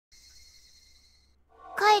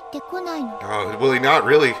ってこないの。Oh, will he not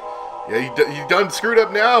really? Yeah, you done screwed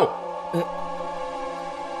up now.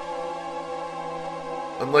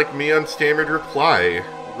 Unlike Mion's stammered reply,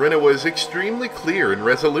 Rena was extremely clear and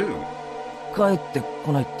resolute. 帰って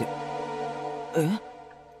こないって。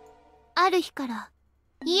ある日から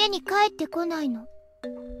家に帰ってこないの。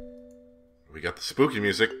We got the spooky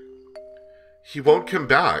music. He won't come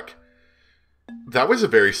back. That was a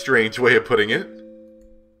very strange way of putting it.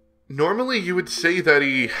 Normally you would say that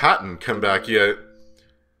he hadn't come back yet.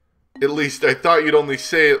 At least I thought you'd only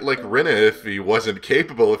say it like Rena if he wasn't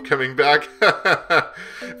capable of coming back.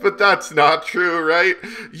 But that's not true, right?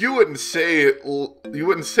 You wouldn't say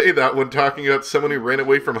that when talking about someone who ran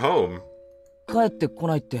away from home. 帰ってこ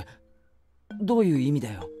ないってどういう意味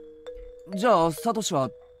だよ。じゃあサトシは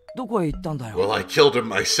どこへ行ったんだよ。 Well, I killed him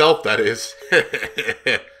myself, that is.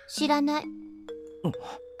 知らない。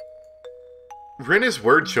Rena's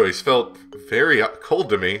word choice felt very cold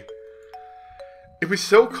to me. It was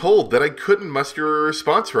so cold that I couldn't muster a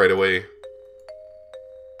response right away.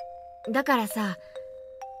 だからさ、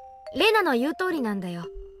レナの言う通りなんだよ。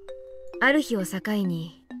ある日を境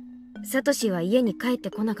に、サトシは家に帰っ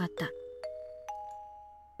てこなかった。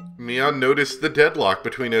Mion noticed the deadlock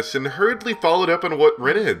between us and hurriedly followed up on what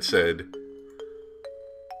Rena had said.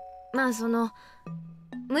 まあ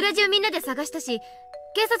村中みんなで探したし、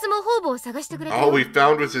警察も方々を探してくれたよ。 All we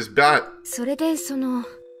found was his bat. それで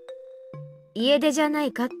家出じゃな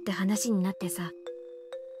いかって話になってさ。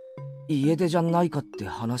家出じゃないかって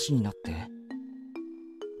話になって。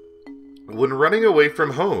When running away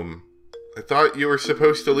from home, I thought you were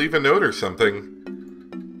supposed to leave a note or something.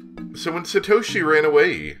 So when Satoshi ran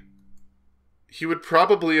away, he would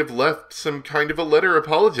probably have left some kind of a letter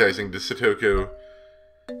apologizing to Satoko.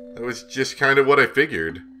 That was just kind of what I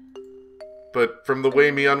figured. But from the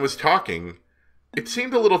way Mion was talking, it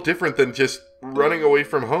seemed a little different than just running away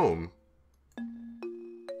from home.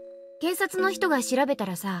 警察の人が調べた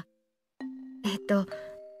らさ、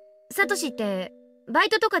サトシってバイ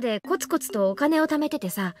トとかでコツコツとお金を貯めてて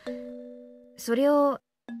さ、それを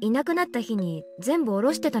いなくなった日に全部下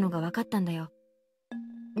ろしてたのが分かったんだよ。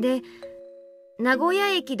で、名古屋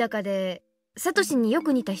駅だかでサトシによ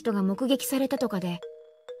く似た人が目撃されたとかで。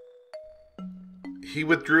He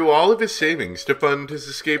withdrew all of his savings to fund his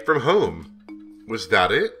escape from home. Was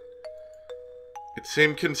that it? It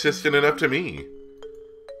seemed consistent enough to me.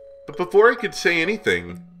 But before I could say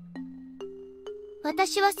anything...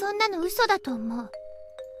 私はそんなの嘘だと思う。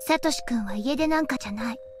サトシ君は家出なんかじゃ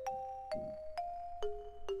ない。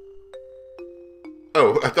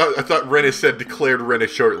Oh, I thought Rena said declared Rena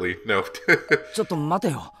shortly. No. ちょっと待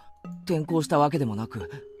てよ。転校したわけでもなく、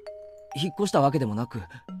引っ越したわけでもなく、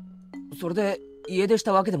それで家出し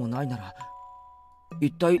たわけでもないなら、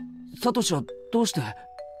一体サトシはどうして。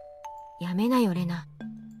やめなよ、レナ。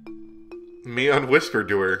Mion whispered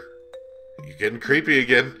to her. You're getting creepy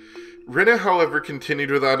again. Rena, however, continued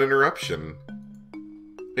without interruption.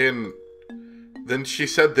 And then she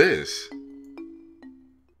said this.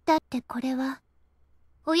 だってこれは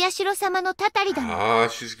お社様のたたりだもん。Ah,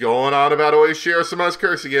 she's going on about Oishiro-sama's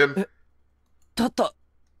curse again. たた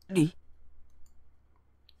り?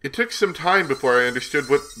 It took some time before I understood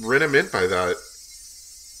what Rena meant by that.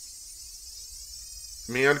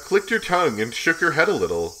 Mion clicked her tongue and shook her head a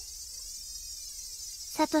little.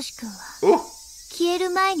 サトシ君は Oh, 消える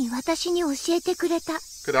前に私に教えてくれた。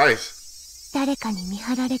 good eyes. 誰かに見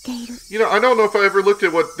張られている。 You know, I don't know if I ever looked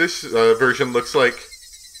at what this version looks like.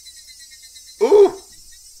 Ooh!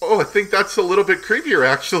 Oh, I think that's a little bit creepier,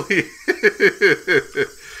 actually.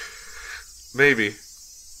 Maybe.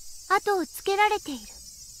 後をつけられている。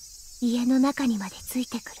家の中にまでつい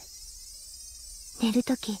てくる。寝る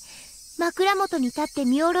とき、枕元に立って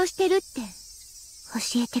見下ろしてるって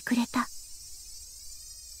教えてくれた。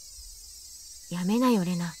やめなよ、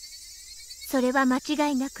レナ。それは間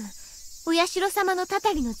違いなく、お社様のた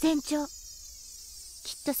たりの前兆。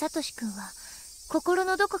きっとサトシ君は、心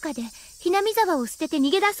のどこかでひなみ沢を捨てて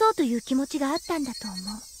逃げ出そうという気持ちがあったんだと思う。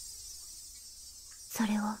そ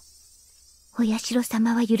れを、お社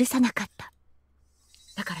様は許さなかった。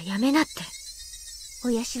だからやめなって。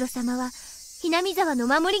お社様は、ひなみ沢の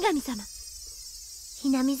守り神様。ひ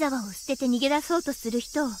なみ沢を捨てて逃げ出そうとする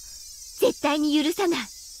人を、絶対に許さない。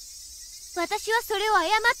私はそれを謝っ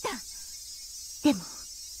た。でも、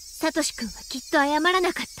サトシ君はきっと謝ら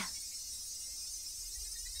なかった。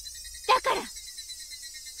だから。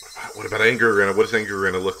What about anger Rena? What does anger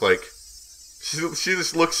Rena look like? She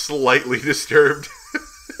just looks slightly disturbed.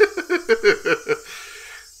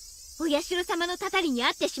 お社様のたたりに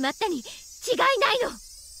会ってしまったに違いないの。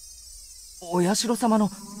お社様の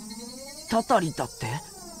たたりだって？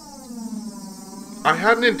 I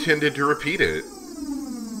hadn't intended to repeat it,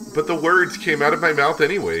 but the words came out of my mouth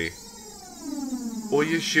anyway.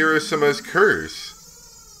 Oyashiro-sama's curse.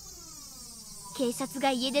 警察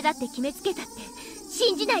が家出だって決めつけたって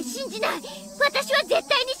信じない。私は絶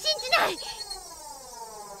対に信じない。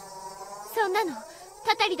そんなの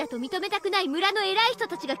たたりだと認めたくない村の偉い人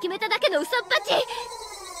たちが決めただけの嘘っぱち。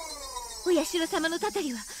お社様のたた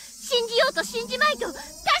りは信じようと信じまいと確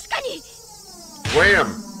かに。 Wham!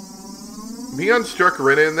 Mion struck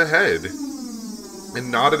Rena in the head. And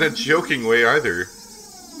not in a joking way either.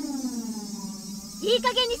 いい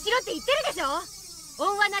加減にしろって言ってるでしょ。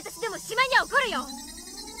恩和の私でも島には怒るよ。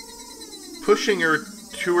 Pushing her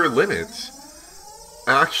to her limits.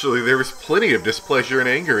 Actually, there was plenty of displeasure and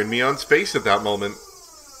anger in Mion's face at that moment.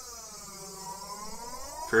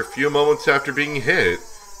 For a few moments after being hit,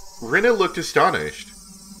 Rena looked astonished.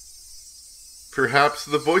 Perhaps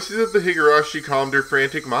the voices of the Higurashi calmed her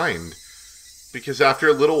frantic mind, because after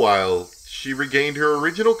a little while, she regained her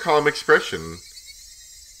original calm expression.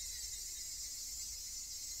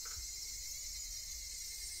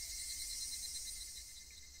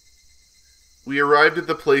 We arrived at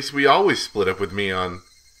the place we always split up with Mion.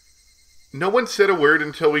 No one said a word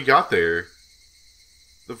until we got there.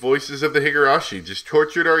 The voices of the Higurashi just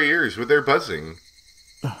tortured our ears with their buzzing.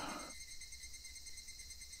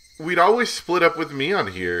 We'd always split up with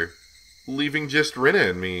Mion here, leaving just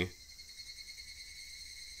Rena and me.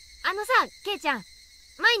 あのさ、ケイちゃん、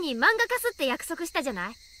前に漫画化すって約束したじゃ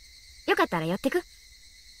ない？よかったら寄ってく？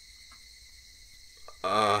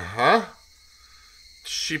 Uh-huh.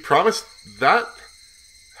 She promised that?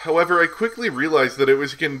 However, I quickly realized that it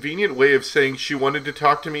was a convenient way of saying she wanted to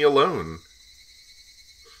talk to me alone.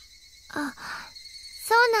 あ、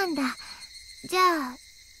そうなんだ。じゃあ、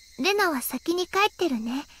レナは先に帰ってる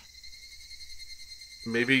ね。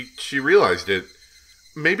Maybe she realized it.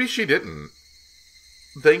 Maybe she didn't.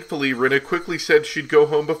 Thankfully, Rena quickly said she'd go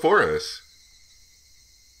home before us.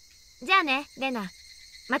 じゃあね、レナ。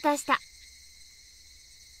また明日。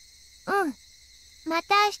うん。ま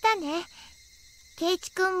た明日ね。ケイ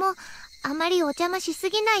チくんもあまりお邪魔しす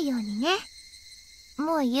ぎないようにね。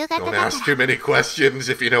もう夕方だから。 Don't ask too many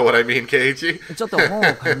questions, if you know what I mean, Keiichi. ちょっと本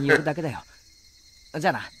を買いに寄るだけだよ。じゃ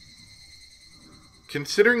あな。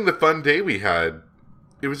Considering the fun day we had,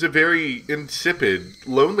 it was a very insipid,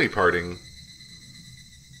 lonely parting.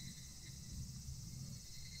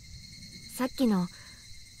 さっきの、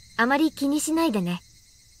あまり気にしないでね。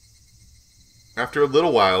After a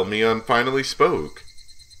little while, Mion finally spoke.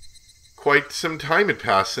 Quite some time had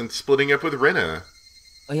passed since splitting up with Rena.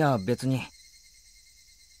 いや、別に。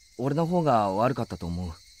俺の方が悪かったと思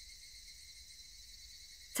う。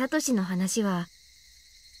サトシの話は、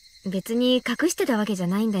別に隠してたわけじゃ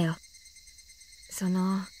ないんだよ。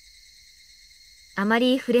あま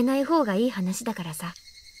り触れない方がいい話だからさ。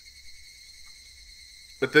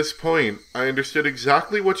At this point, I understood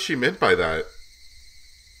exactly what she meant by that.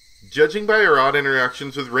 Judging by our odd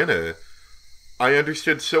interactions with Rena, I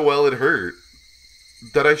understood so well it hurt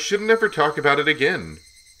that I shouldn't ever talk about it again.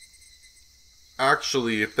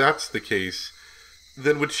 Actually, if that's the case,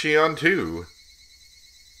 then with Shion too.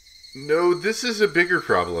 No, this is a bigger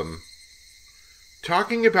problem.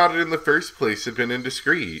 Talking about it in the first place had been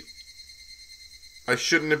indiscreet. I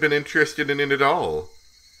shouldn't have been interested in it at all.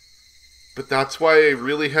 But that's why I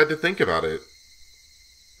really had to think about it.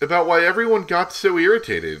 About why everyone got so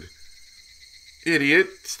irritated. Idiot,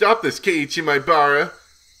 stop this, Keiichi, my bara.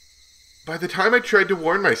 By the time I tried to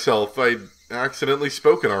warn myself, I'd accidentally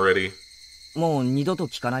spoken already. もう二度と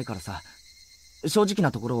聞かないからさ。正直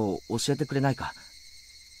なところを教えてくれないか。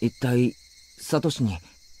一体、サトシに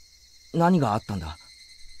何があったんだ？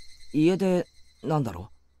家でなんだろ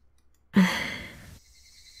う？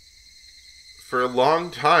 For a long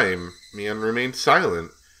time, Mion remained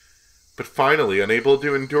silent. But finally, unable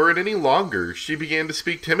to endure it any longer, she began to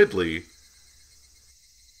speak timidly.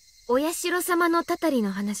 お社様のたたり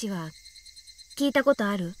の話は聞いたこと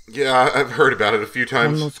ある？ Yeah, I've heard about it a few ほ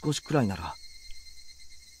ん times. の少しくらいなら。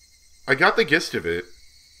I got the gist of it.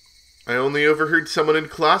 I only overheard someone in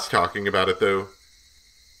class talking about it, though.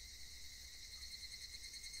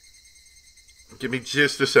 Give me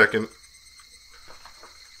just a second.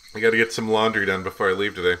 I gotta get some laundry done before I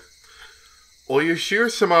leave today.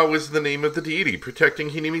 Oyashiro-sama was the name of the deity protecting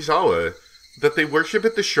Hinamizawa that they worship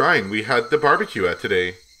at the shrine we had the barbecue at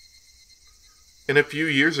today. And a few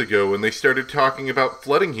years ago, when they started talking about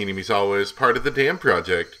flooding Hinamizawa as part of the dam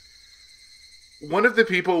project, one of the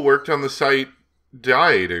people worked on the site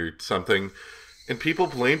died or something, and people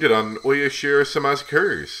blamed it on Oyashiro-sama's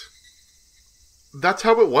curse. That's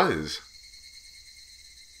how it was.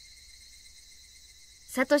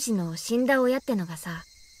 サトシの死んだ親ってのがさ、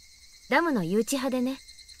ダムの誘致派でね。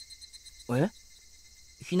え、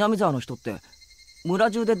ひなみ沢の人って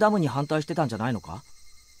村中でダムに反対してたんじゃないのか？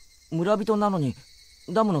村人なのに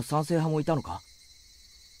ダムの賛成派もいたのか？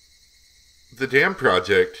 The dam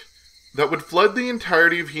project that would flood the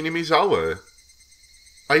entirety of Hinamizawa.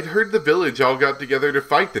 I'd heard the village all got together to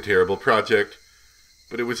fight the terrible project,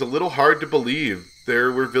 but it was a little hard to believe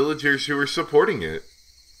there were villagers who were supporting it.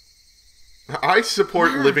 I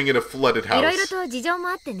support living in a flooded いろいろ house. と事情も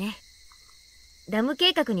あってね。ダム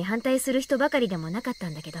計画に反対する人ばかりでもなかった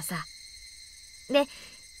んだけどさ。で、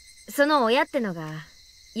その親ってのが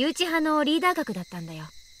誘致派のリーダー格だったんだよ。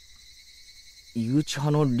誘致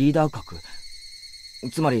派のリーダー格。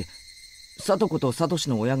つまりサトコとサトシ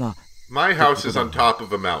の親が。 My house is on top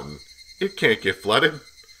of a mountain. It can't get flooded.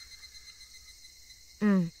 う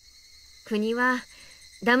ん。国は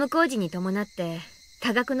ダム工事に伴って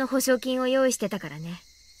多額の保証金を用意してたからね。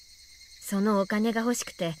そのお金が欲し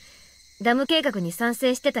くてダム計画に賛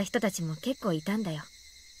成してた人たちも結構いたんだよ。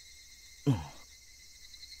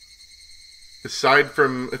Aside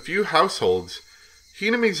from a few households,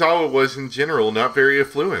 Hinamizawa was in general not very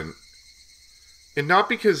affluent. And not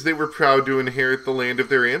because they were proud to inherit the land of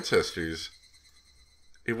their ancestors.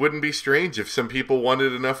 It wouldn't be strange if some people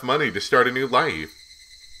wanted enough money to start a new life.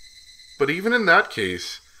 But even in that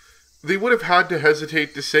case, they would have had to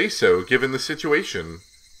hesitate to say so given the situation.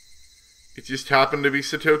 It just happened to be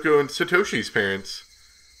Satoko and Satoshi's parents,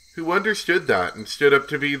 who understood that and stood up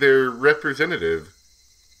to be their representative.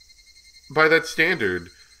 By that standard,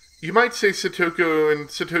 you might say Satoko and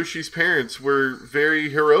Satoshi's parents were very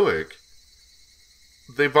heroic.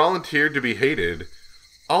 They volunteered to be hated,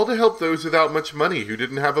 all to help those without much money who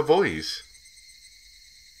didn't have a voice.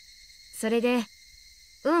 それで、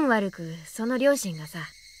運悪くその両親がさ、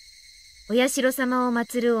お社様を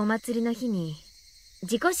祀るお祭りの日に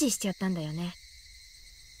事故死しちゃったんだよね。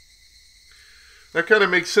That kind of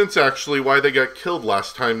makes sense actually why they got killed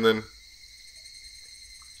last time then.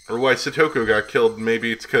 Or why Satoko got killed.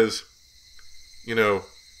 Maybe it's because, you know,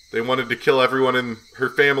 they wanted to kill everyone in her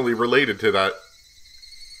family related to that.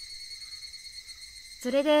 そ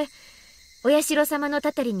れで、お社様の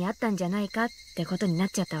たたりにあったんじゃないかってことになっ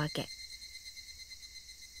ちゃったわけ。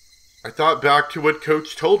I thought back to what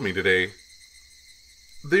Coach told me today.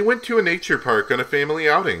 They went to a nature park on a family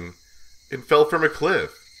outing and fell from a cliff.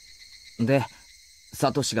 で、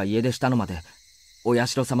サトシが家出したのまでお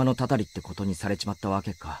社様のたたりってことにされちまったわ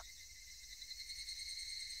けか。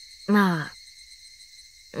まあ、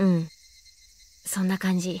うん、そんな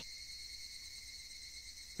感じ。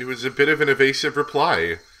It was a bit of an evasive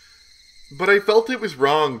reply, but I felt it was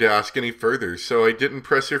wrong to ask any further, so I didn't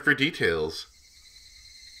press her for details.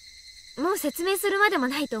 もう説明するまでも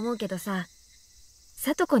ないと思うけどさ、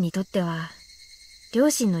サトコにとっては、両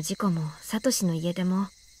親の事故もサトシの家出も、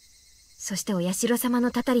そしてお社様の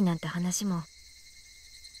たたりなんて話も、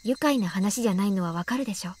愉快な話じゃないのはわかる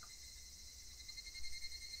でしょ。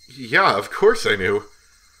Yeah, of course I knew.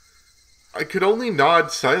 I could only nod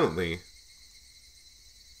silently.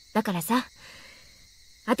 だからさ、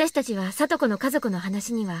私たちはサトコの家族の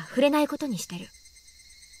話には触れないことにしてる。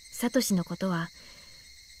サトシのことは、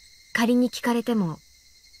仮に聞かれても、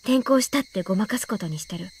転校したってごまかすことにし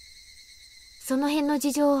てる。その辺の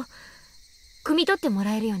事情を、汲み取っても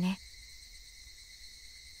らえるよね。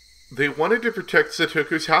They wanted to protect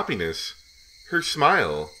Satoku's happiness, her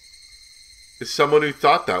smile. As someone who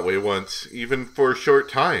thought that way once, even for a short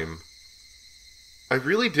time. I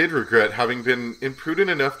really did regret having been imprudent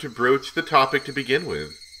enough to broach the topic to begin with.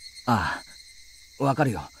 ああ、わか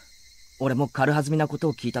るよ。俺も軽はずみなこと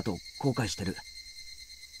を聞いたと後悔してる。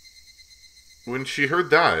When she heard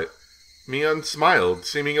that, Mion smiled,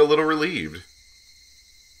 seeming a little relieved.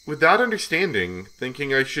 With that understanding,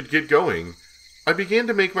 thinking I should get going, I began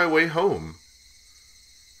to make my way home.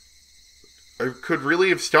 I could really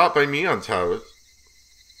have stopped by Mion's house,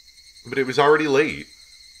 but it was already late.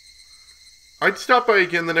 I'd stop by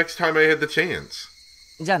again the next time I had the chance.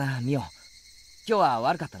 じゃあな、ミオ。今日は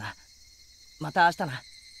悪かったな。また明日な。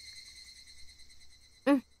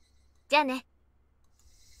うん。じゃあね。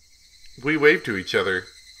We waved to each other.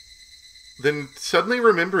 Then, suddenly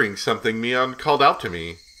remembering something, Mion called out to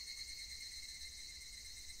me.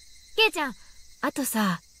 ケイちゃん、あと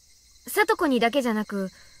さ、サトコにだけじゃな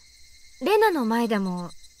く、レナの前で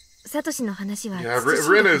も、サトシの話は Yeah, 慎んで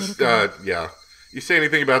くれる Rena's, かな。yeah. You say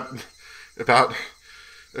anything about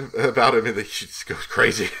him and she just goes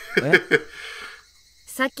crazy.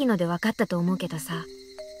 さっきので分かったと思うけどさ、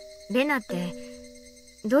レナって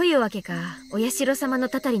どういうわけかお社様の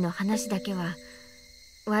たたりの話だけは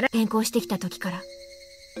転校してきた時から。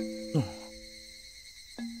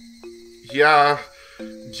Yeah,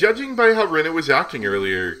 judging by how Rena was acting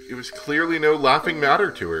earlier, it was clearly no laughing matter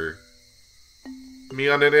to her.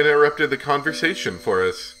 Mion had interrupted the conversation for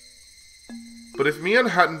us. But if Mion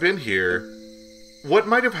hadn't been here, what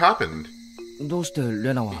might have happened? どうして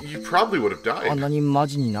レナは You probably would have あん died. なにマ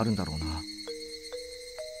ジになるんだろうな。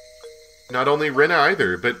Not only Rena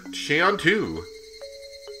either, but Shion too.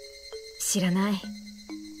 知らない。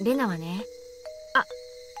レナはね。あ、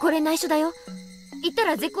これ内緒だよ。言った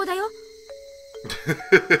ら絶好だよ。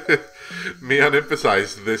Mion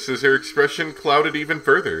emphasized this as her expression clouded even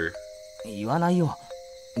further. 言わないよ。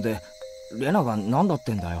で、レナが何だっ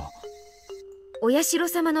てんだよ。お社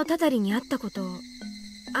様のたたりにあったこと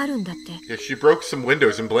あるんだって。Yeah, she broke some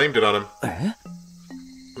windows and blamed it on him. え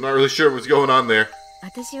I'm not really sure what was going on there.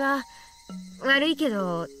 私は悪いけ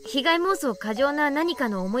ど被害妄想過剰な何か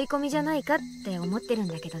の思い込みじゃないかって思ってるん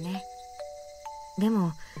だけどね。で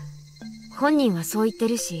も本人はそう言って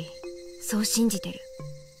るし、そう信じてる。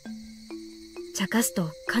茶化すと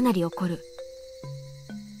かなり怒る。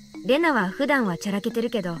レナは普段はチャラけてる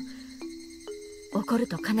けど、怒る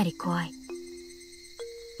とかなり怖い。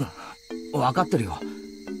分かってるよ。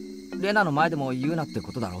レナの前でも言うなって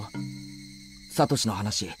ことだろ。サトシの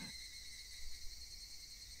話。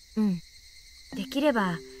うん。できれ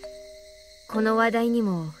ばこの話題に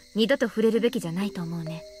も二度と触れるべきじゃないと思う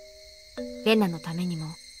ね。レナのためにも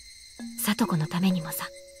サトコのためにもさ。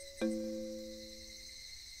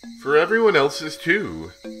For everyone else's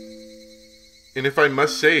too. And if I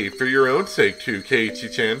must say, for your own sake too,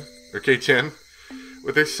 Keiichi-chan, or Kei-chan.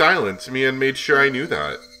 With her silence, Mion made sure I knew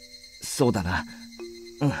that. そうだな。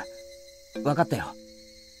うん。分かったよ。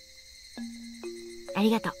あり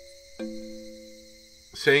がとう。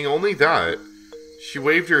Saying only that, she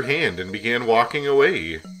waved her hand and began walking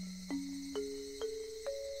away.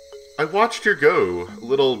 I watched her go, a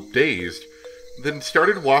little dazed, then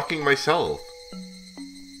started walking myself.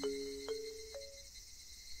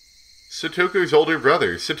 Satoko's older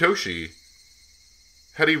brother, Satoshi.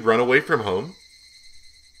 Had he run away from home?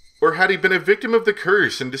 Or had he been a victim of the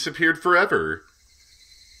curse and disappeared forever?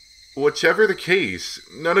 Whichever the case,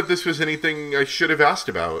 none of this was anything I should have asked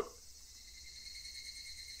about.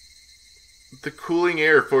 The cooling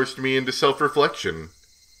air forced me into self-reflection.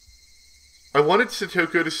 I wanted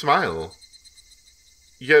Satoko to smile.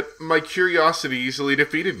 Yet my curiosity easily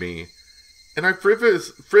defeated me, and I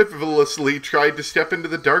frivolously tried to step into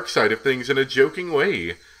the dark side of things in a joking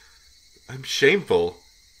way. I'm shameful.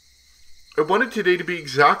 I wanted today to be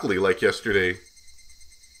exactly like yesterday.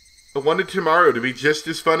 I wanted tomorrow to be just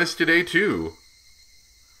as fun as today too.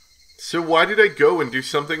 So why did I go and do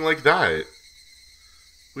something like that?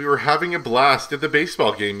 We were having a blast at the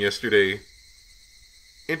baseball game yesterday.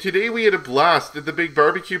 And today we had a blast at the big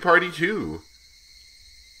barbecue party too.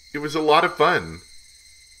 It was a lot of fun.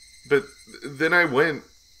 But then I went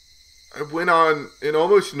on and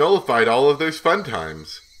almost nullified all of those fun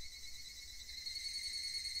times.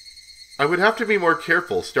 I would have to be more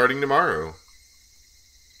careful starting tomorrow.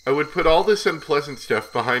 I would put all this unpleasant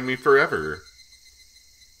stuff behind me forever.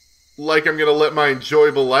 Like I'm gonna let my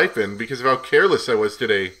enjoyable life in because of how careless I was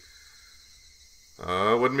today.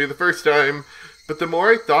 Wouldn't be the first time, but the more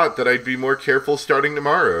I thought that I'd be more careful starting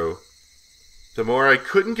tomorrow, the more I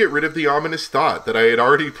couldn't get rid of the ominous thought that I had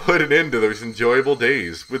already put an end to those enjoyable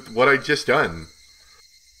days with what I'd just done.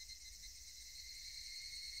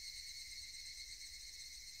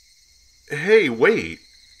 Hey, wait.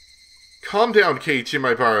 Calm down, Keiichi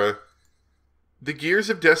Maibara. The gears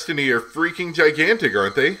of destiny are freaking gigantic,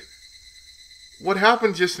 aren't they? What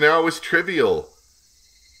happened just now was trivial.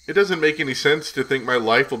 It doesn't make any sense to think my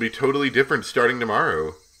life will be totally different starting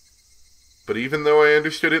tomorrow. But even though I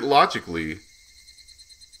understood it logically,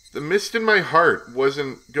 the mist in my heart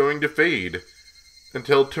wasn't going to fade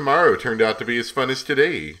until tomorrow turned out to be as fun as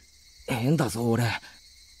today. 変だぞ俺。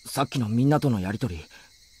さっきのみんなとのやりとり、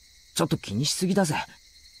ちょっと気にしすぎだぜ。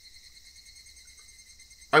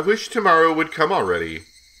I wish tomorrow would come already.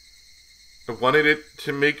 I wanted it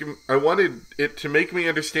to make me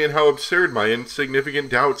understand how absurd my insignificant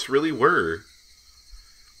doubts really were.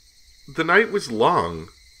 The night was long.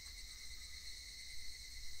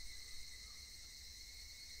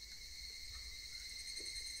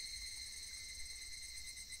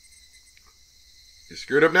 You're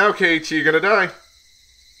screwed up now, Keiichi. You're gonna die.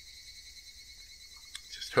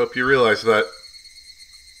 Just hope you realize that.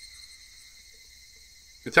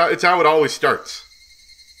 It's how it always starts.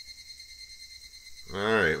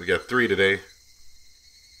 Alright, we got 3 today.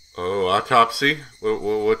 Oh, autopsy?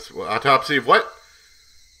 What's autopsy of what?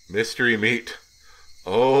 Mystery meat.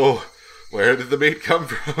 Oh, where did the meat come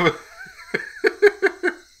from?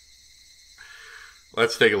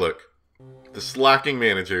 Let's take a look. The slacking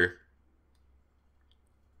manager.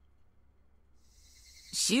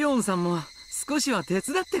 シオンさんも少しは手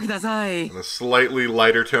伝ってください。 In a slightly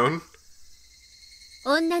lighter tone.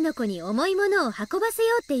 女の子に重いものを運ばせ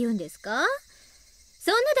ようって言うんですか？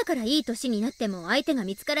そんなだからいい年になっても相手が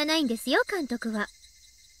見つからないんですよ、監督は。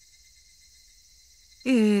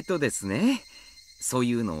ですね、そう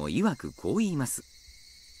いうのを曰くこう言います。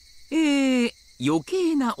余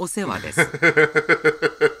計なお世話です。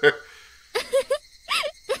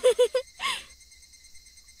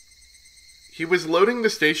He was loading the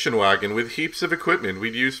station wagon with heaps of equipment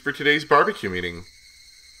we'd used for today's barbecue meeting.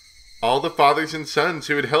 All the fathers and sons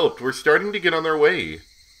who had helped were starting to get on their way.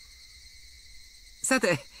 さ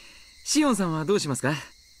て、シオンさんはどうしますか？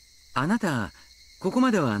あなた、ここ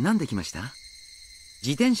までは何で来ました？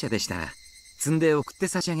自転車でしたら、積んで送って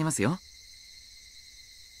差し上げますよ。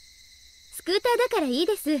スクーターだからいい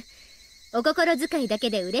です。お心遣いだ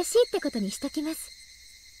けで嬉しいってことにしときます。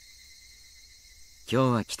今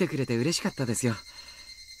日は来てくれて嬉しかったですよ。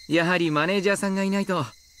やはりマネージャーさんがいないと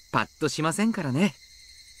パッとしませんからね。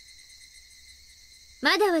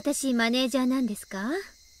まだ私マネージャーなんですか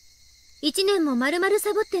？1年も丸々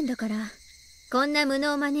サボってんだから、こんな無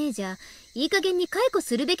能マネージャーいい加減に解雇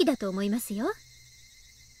するべきだと思いますよ。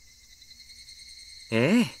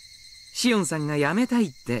シオンさんが辞めたい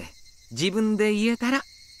って自分で言えたら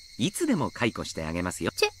いつでも解雇してあげます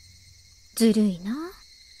よ。ずるいな。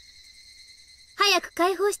早く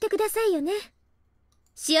解放してくださいよね。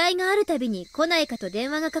試合があるたびに来ないかと電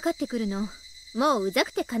話がかかってくるの、もううざ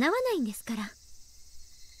くてかなわないんですから。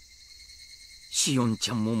シオンち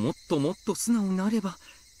ゃんももっともっと素直になれば、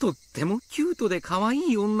とってもキュートで可愛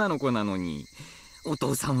い女の子なのに。お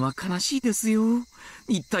父さんは悲しいですよ。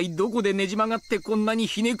一体どこでねじ曲がってこんなに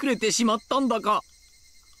ひねくれてしまったんだか。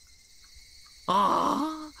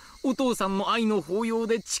お父さんの愛の抱擁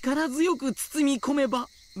で力強く包み込めば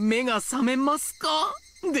目が覚めますか？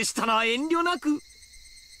でしたら遠慮なく。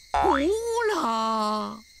ほー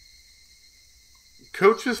ら。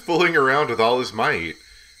Coach was fooling around with all his might,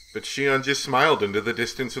 but Shion just smiled into the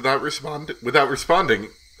distance without responding.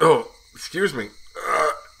 Oh, excuse me.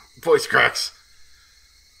 Voice cracks.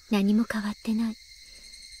 何も変わってない。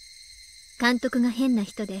監督が変な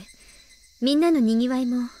人で、みんなのにぎわい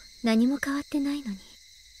も何も変わってないのに。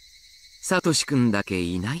サトシ君だけ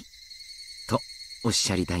いないとおっ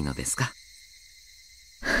しゃりたいのですか？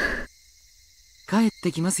帰っ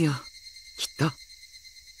てきますよ、きっと。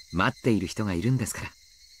待っている人がいるんですから。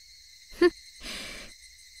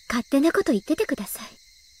勝手なこと言っててください。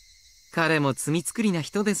彼も罪作りな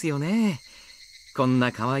人ですよね。こん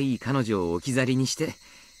な可愛い彼女を置き去りにして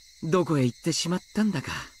どこへ行ってしまったんだ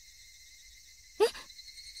か。彼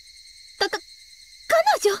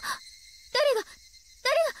女？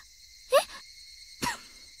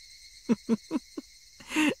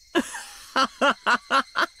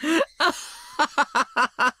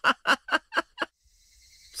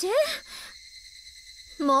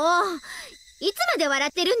もういつまで笑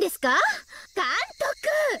ってるんですか？監督!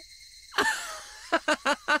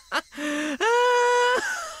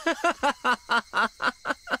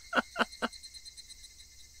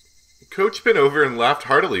 Coach bent over and laughed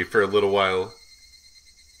heartily for a little while.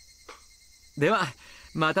 では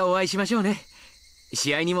またお会いしましょうね。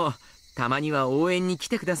試合にもたまには応援に来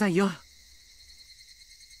てくださいよ。まあ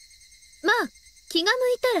気が向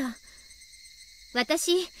いたら。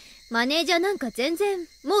私マネージャーなんか全然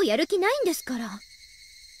もうやる気ないんですから。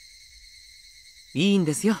いいん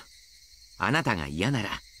ですよ。あなたが嫌なら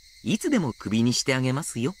いつでもクビにしてあげま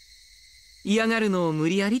すよ。嫌がるのを無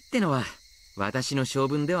理やりってのは私の性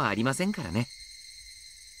分ではありませんからね。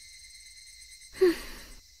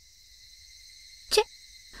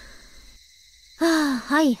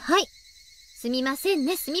はいはい。すみません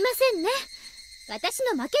ね。私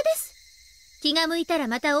の負けです。気が向いたら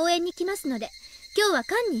また応援に来ますので、今日は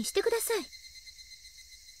堪忍してください。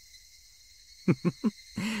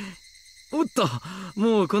おっと、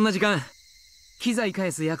もうこんな時間。機材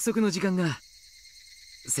返す約束の時間が。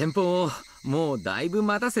先方をもうだいぶ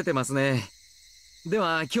待たせてますね。で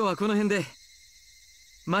は今日はこの辺で。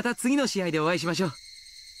また次の試合でお会いしましょう。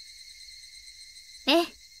ええ、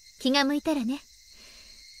気が向いたらね。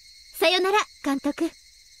さよなら、監督。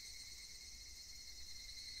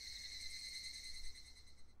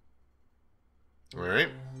All right.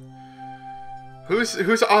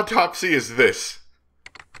 Whose autopsy is this?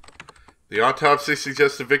 The autopsy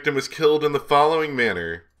suggests the victim was killed in the following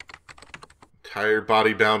manner. Entire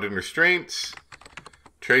body bound in restraints.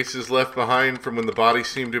 Traces left behind from when the body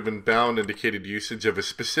seemed to have been bound indicated usage of a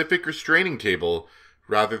specific restraining cable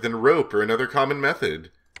rather than rope or another common method.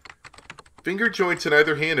 Finger joints in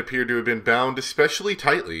either hand appear to have been bound especially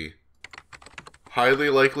tightly. Highly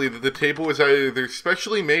likely that the table was either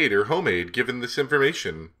specially made or homemade, given this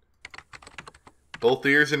information. Both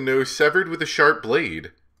ears and nose severed with a sharp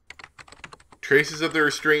blade. Traces of the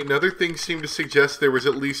restraint and other things seem to suggest there was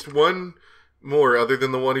at least one more other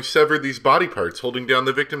than the one who severed these body parts holding down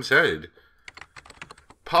the victim's head.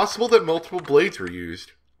 Possible that multiple blades were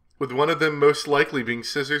used, with one of them most likely being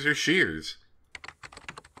scissors or shears.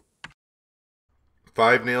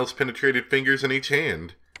 5 nails penetrated fingers on each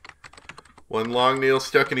hand. 1 long nail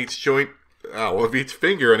stuck in each joint of each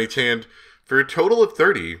finger on each hand, for a total of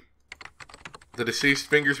 30. The deceased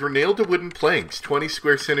fingers were nailed to wooden planks 20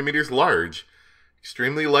 square centimeters large.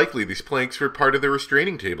 Extremely likely these planks were part of the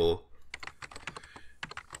restraining table.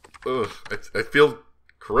 Ugh, I feel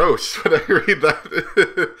gross when I read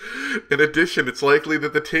that. In addition, it's likely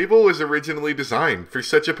that the table was originally designed for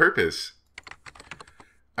such a purpose.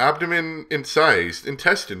 Abdomen incised,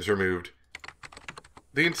 intestines removed.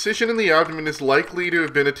 The incision in the abdomen is likely to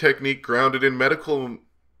have been a technique grounded in medical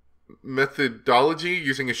methodology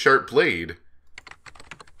using a sharp blade.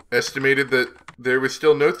 Estimated that there was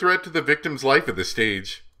still no threat to the victim's life at this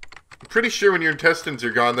stage. I'm pretty sure when your intestines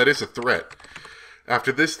are gone, that is a threat.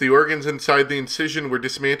 After this, the organs inside the incision were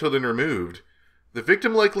dismantled and removed. The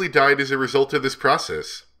victim likely died as a result of this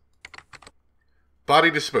process.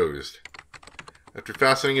 Body disposed. After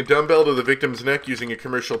fastening a dumbbell to the victim's neck using a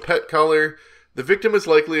commercial pet collar, the victim was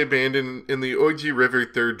likely abandoned in the Oji River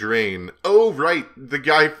third drain. Oh, right, the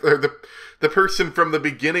guy, or the person from the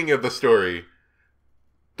beginning of the story.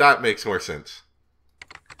 That makes more sense.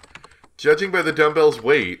 Judging by the dumbbell's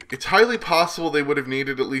weight, it's highly possible they would have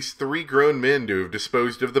needed at least 3 grown men to have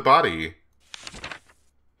disposed of the body.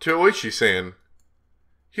 To Oishi-san,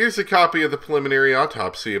 here's a copy of the preliminary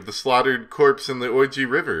autopsy of the slaughtered corpse in the Oji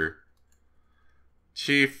River.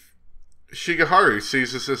 Chief Shigeharu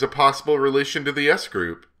sees this as a possible relation to the S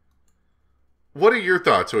group. What are your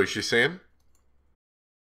thoughts, Oishi-san?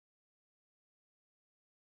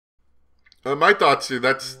 My thoughts are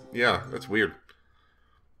that's weird.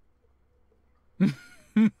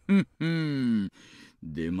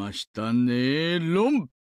 出ましたね、ロン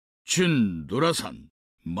チュンドラさん、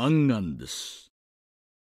満願です。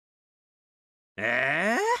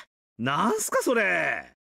なんすかそ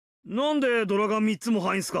れ。なんでドラが3つも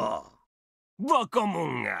入んすか。バカモ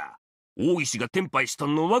ンが大石がテンパイしと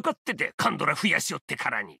んの分かっててカンドラ増やしよってか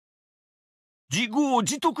らに自業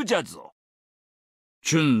自得じゃぞ。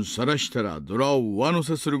チュンさらしたらドラを上乗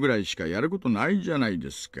せするぐらいしかやることないじゃないで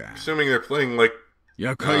すか。Assuming they're playing like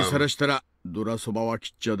夜会さらしたらドラそばは切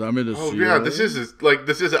っちゃダメですよ。Oh yeah, this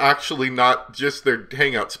is actually not just their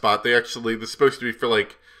hangout spot. This is supposed to be for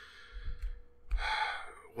like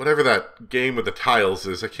whatever that game with the tiles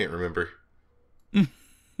is. I can't remember.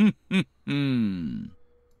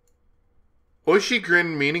 Oishi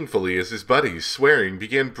grinned meaningfully as his buddies, swearing,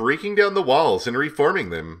 began breaking down the walls and reforming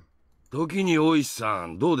them. 時に大石さ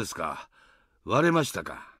んどうですか。割れました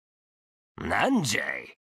か。なんじゃ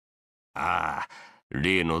い。ああ、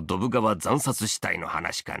例のドブ川惨殺死体の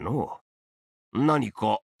話かの。何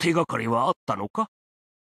か手がかりはあったのか。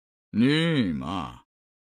ねえ、まあ。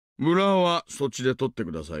裏はそっちで取って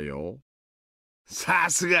くださいよ。さ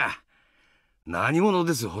すが。何者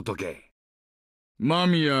です、仏。間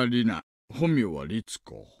宮里奈、本名は律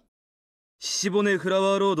子。シボネフラ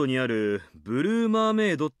ワーロードにあるブルーマー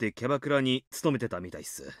メイドってキャバクラに勤めてたみたいっ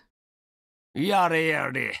す。やれや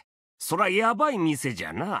れ、そらやばい店じ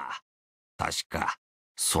ゃな。確か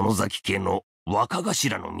園崎家の若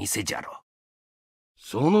頭の店じゃろ。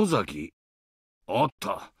園崎あっ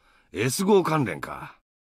た S 号関連か。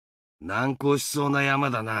難航しそうな山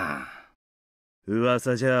だな。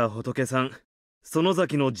噂じゃあ仏さん園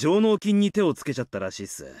崎の上納金に手をつけちゃったらしいっ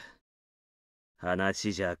す。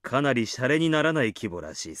話じゃかなりシャレにならない規模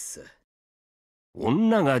らしいっす。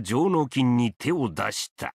女が上納金に手を出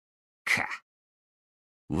したか。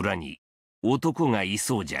裏に男がい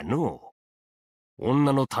そうじゃのう。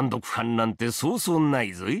女の単独犯なんてそうそうな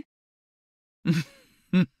いぞい。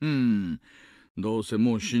どうせ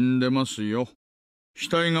もう死んでますよ。死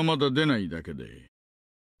体がまだ出ないだけで。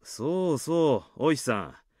そうそう、おいさ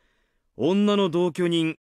ん。女の同居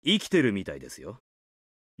人生きてるみたいですよ。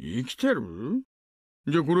生きてる？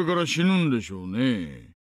じゃあこれから死ぬんでしょうね。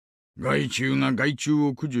害虫が害虫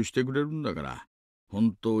を駆除してくれるんだから、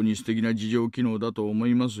本当に素敵な自浄機能だと思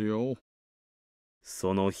いますよ。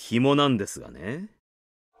その紐なんですがね、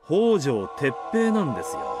北条鉄平なんで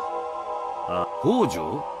すよ。あ、北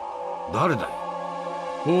条？誰だい？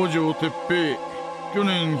北条鉄平。去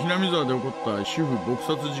年、ひなみ沢で起こった主婦撲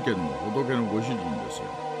殺事件の仏のご主人ですよ。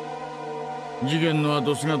事件の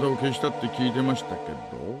後姿を消したって聞いてましたけ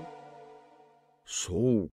ど。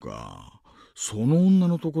そうか、その女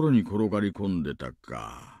のところに転がり込んでた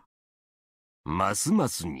か。ますま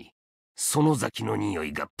すに園崎の匂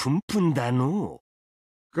いがプンプンだの。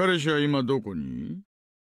彼氏は今どこに？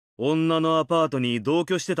女のアパートに同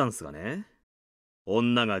居してたんすがね。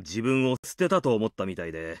女が自分を捨てたと思ったみた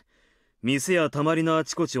いで、店やたまりのあ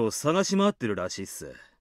ちこちを探し回ってるらしいっす。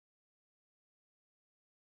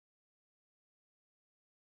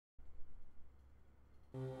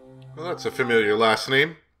Well, that's a familiar last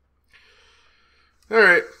name.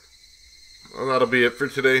 Alright. Well, that'll be it for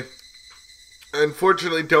today. I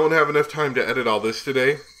unfortunately don't have enough time to edit all this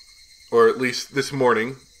today. Or at least this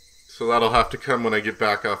morning. So that'll have to come when I get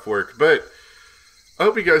back off work. But I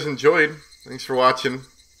hope you guys enjoyed. Thanks for watching.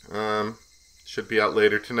 Should be out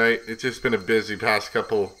later tonight. It's just been a busy past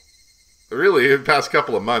couple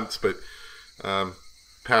of months, but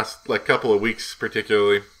past like couple of weeks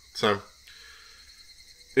particularly. So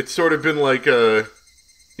it's sort of been like when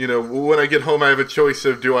I get home I have a choice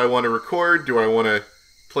of, do I want to record? Do I want to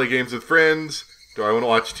play games with friends? Do I want to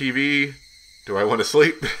watch TV? Do I want to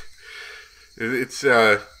sleep? It's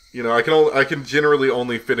I can generally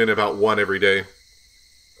only fit in about one every day.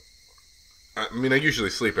 I mean, I usually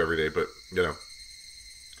sleep every day, but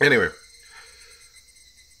Anyway,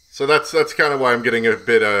 so that's kind of why I'm getting a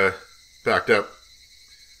bit backed up.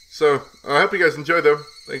 So I hope you guys enjoyed though.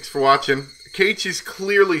 Thanks for watching. Keiichi's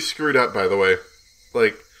clearly screwed up, by the way.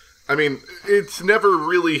 Like, I mean, it's never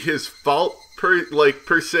really his fault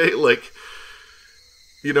per se. Like,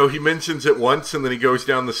 he mentions it once and then he goes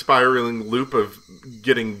down the spiraling loop of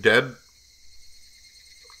getting dead.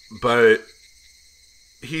 But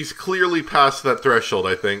he's clearly past that threshold,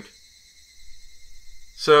 I think.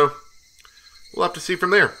 So we'll have to see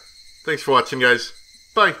from there. Thanks for watching, guys.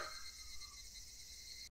 Bye.